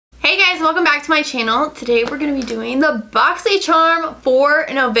welcome back to my channel. Today we're going to be doing the Boxycharm for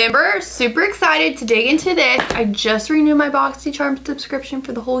November. Super excited to dig into this. I just renewed my Boxycharm subscription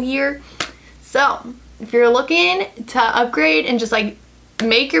for the whole year. So if you're looking to upgrade and just like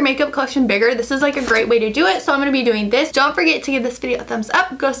make your makeup collection bigger, this is like a great way to do it. So I'm going to be doing this. Don't forget to give this video a thumbs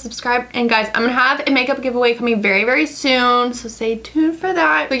up, go subscribe, and guys, I'm going to have a makeup giveaway coming very soon, so stay tuned for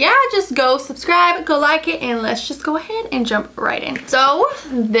that. But yeah, just go subscribe, go like it, and let's just go ahead and jump right in. So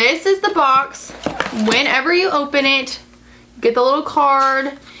this is the box. Whenever you open it, get the little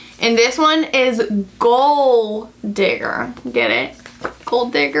card, and this one is Gold Digger. Get it?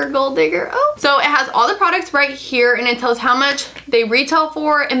 Gold digger, gold digger. Oh, so it has all the products right here, and it tells how much they retail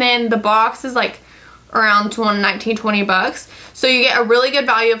for, and then the box is like around 19-20 bucks. So you get a really good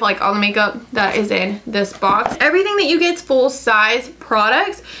value of like all the makeup that is in this box. Everything that you get is full size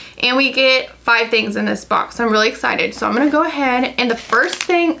products, and we get 5 things in this box. So I'm really excited. So I'm gonna go ahead, and the first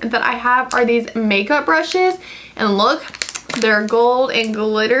thing that I have are these makeup brushes, and look, they're gold and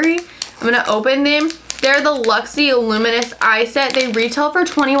glittery. I'm gonna open them. They're the Luxie Luminous Eye Set. They retail for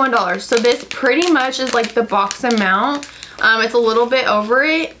 $21. So this pretty much is like the box amount. It's a little bit over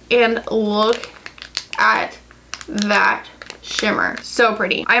it. And look at that shimmer. So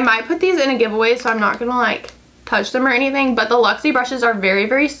pretty. I might put these in a giveaway, so I'm not going to like touch them or anything. But the Luxie brushes are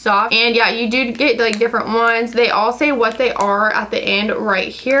very soft. And yeah, you do get like different ones. They all say what they are at the end right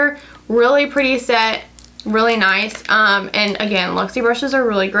here. Really pretty set. Really nice. And again, Luxie brushes are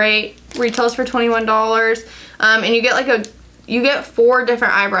really great. Retails for $21. And you get 4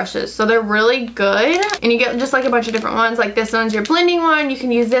 different eye brushes, so they're really good. And you get just like a bunch of different ones. Like this one's your blending one. You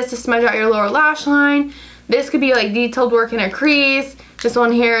can use this to smudge out your lower lash line. This could be like detailed work in a crease. This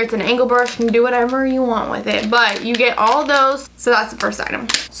one here, it's an angle brush. You can do whatever you want with it, but you get all those. So that's the first item.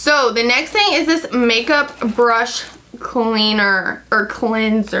 So the next thing is this makeup brush cleaner or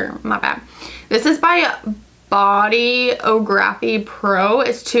cleanser. My bad. This is by Bodyography Pro.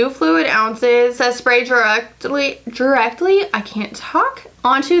 It's 2 fluid ounces. It says spray directly, I can't talk,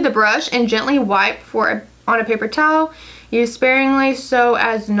 onto the brush and gently wipe on a paper towel. Use sparingly so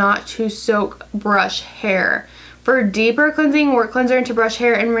as not to soak brush hair. For deeper cleansing, work cleanser into brush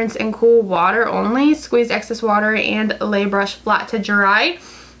hair and rinse in cool water only. Squeeze excess water and lay brush flat to dry.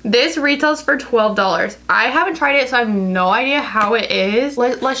 This retails for $12. I haven't tried it, so I have no idea how it is.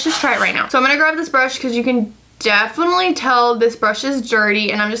 Let's just try it right now. So I'm gonna grab this brush because you can definitely tell this brush is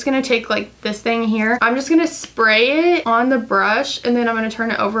dirty, and I'm just gonna take like this thing here. I'm just gonna spray it on the brush, and then I'm gonna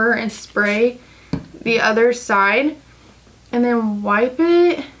turn it over and spray the other side, and then wipe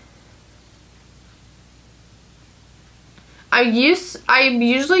it. I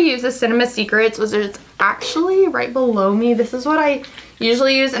usually use the Cinema Secrets, which is actually right below me. This is what I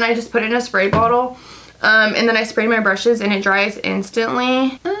usually use, and I just put it in a spray bottle, and then I spray my brushes, and it dries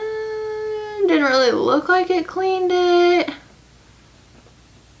instantly. Didn't really look like it cleaned it.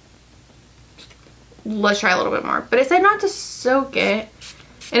 Let's try a little bit more, but it said not to soak it,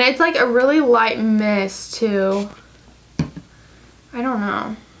 and it's like a really light mist too. I don't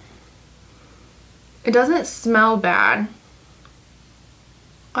know. It doesn't smell bad.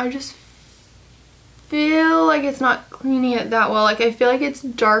 I just feel like it's not cleaning it that well. Like I feel like it's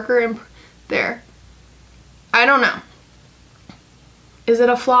darker and there. I don't know. Is it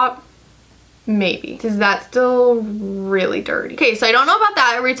a flop? Maybe. Because that's still really dirty. Okay, so I don't know about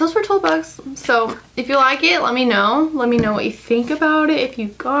that. It retails for 12 bucks. So if you like it, let me know. Let me know what you think about it. If you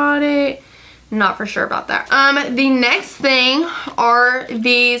got it. Not for sure about that. The next thing are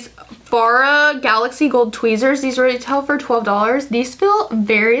these Farah Galaxy Gold Tweezers. These retail for $12. These feel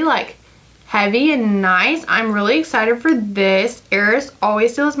very like heavy and nice. I'm really excited for this. Eris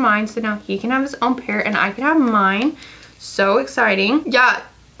always steals mine, so now he can have his own pair and I can have mine. So exciting. Yeah,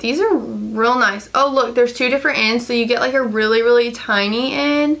 these are real nice. Oh look, there's 2 different ends, so you get like a really tiny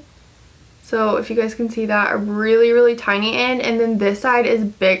end. So if you guys can see that, a really tiny end, and then this side is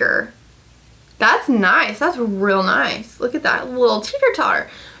bigger. That's nice. That's real nice. Look at that little teeter-totter.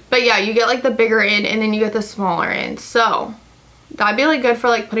 But yeah, you get like the bigger end, and then you get the smaller end. So that'd be like good for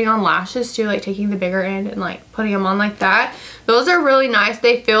like putting on lashes too, like taking the bigger end and like putting them on like that. Those are really nice.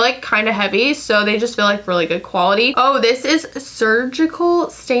 They feel like kind of heavy, so they just feel like really good quality. Oh, this is surgical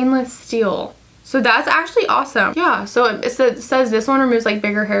stainless steel. So that's actually awesome. Yeah, so it says this one removes like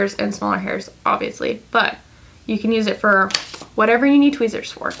bigger hairs and smaller hairs, obviously, but you can use it for whatever you need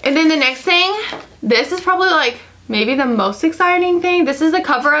tweezers for. And then the next thing, this is probably like maybe the most exciting thing. This is the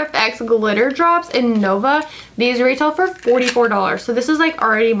Cover FX glitter drops in Nova. These retail for $44. So this is like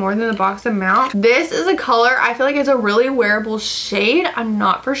already more than the box amount. This is a color I feel like it's a really wearable shade. I'm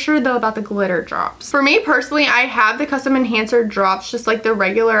not for sure though about the glitter drops. For me personally, I have the custom enhancer drops, just like the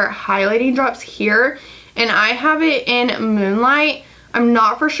regular highlighting drops here, and I have it in Moonlight. I'm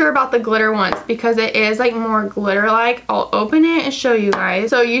not for sure about the glitter ones because it is like more glitter like. I'll open it and show you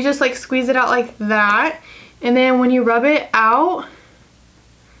guys. So you just like squeeze it out like that, and then when you rub it out,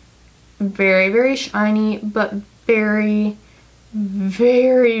 very, very shiny, but very,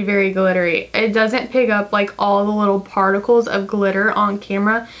 very, very glittery. It doesn't pick up like all the little particles of glitter on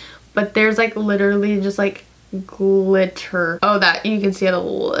camera, but there's like literally just like glitter. Oh, that you can see it a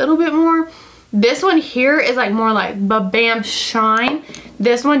little bit more. This one here is like more like ba-bam shine.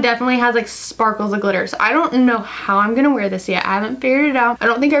 This one definitely has like sparkles of glitter. So I don't know how I'm gonna wear this yet. I haven't figured it out. I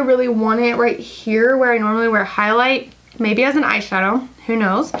don't think I really want it right here where I normally wear highlight. Maybe as an eyeshadow, who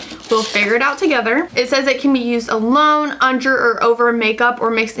knows? We'll figure it out together. It says it can be used alone, under or over makeup, or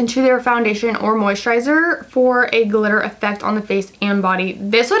mixed into their foundation or moisturizer for a glitter effect on the face and body.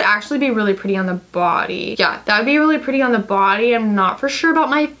 This would actually be really pretty on the body. Yeah, that would be really pretty on the body. I'm not for sure about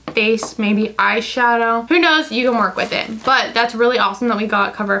my face, maybe eyeshadow. Who knows? You can work with it. But that's really awesome that we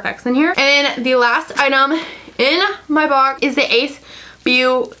got Cover FX in here. And then the last item in my box is the Ace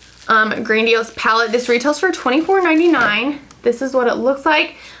Beauty Grandiose palette. This retails for $24.99. This is what it looks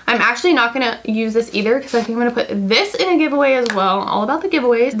like. I'm actually not going to use this either because I think I'm going to put this in a giveaway as well. All about the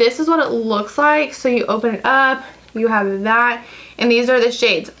giveaways. This is what it looks like. So you open it up, you have that, and these are the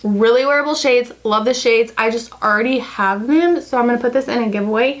shades. Really wearable shades. Love the shades. I just already have them, so I'm going to put this in a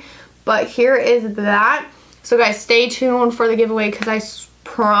giveaway. But here is that. So guys, stay tuned for the giveaway because I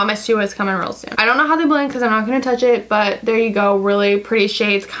promise you it's coming real soon. I don't know how they blend because I'm not going to touch it, but there you go. Really pretty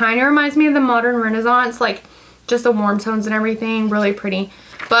shades. Kind of reminds me of the Modern Renaissance, like just the warm tones and everything. Really pretty.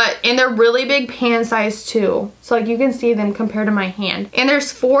 And they're really big pan size too. So like you can see them compared to my hand. And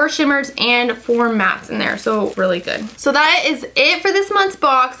there's 4 shimmers and 4 mattes in there. So really good. So that is it for this month's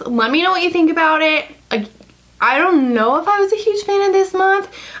box. Let me know what you think about it. I don't know if I was a huge fan of this month.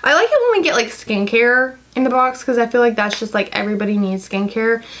 I like it when we get like skincare in the box because I feel like that's just like everybody needs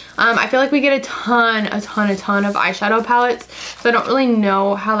skincare. I feel like we get a ton of eyeshadow palettes, so I don't really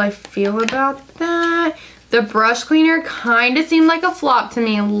know how I feel about that. The brush cleaner kind of seemed like a flop to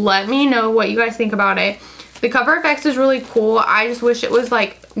me. Let me know what you guys think about it. The Cover FX is really cool. I just wish it was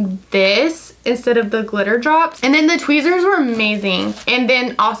like this instead of the glitter drops. And then the tweezers were amazing. And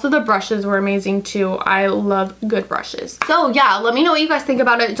then also the brushes were amazing too. I love good brushes. So yeah, let me know what you guys think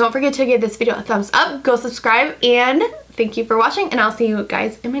about it. Don't forget to give this video a thumbs up. Go subscribe. And thank you for watching. And I'll see you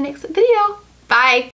guys in my next video. Bye.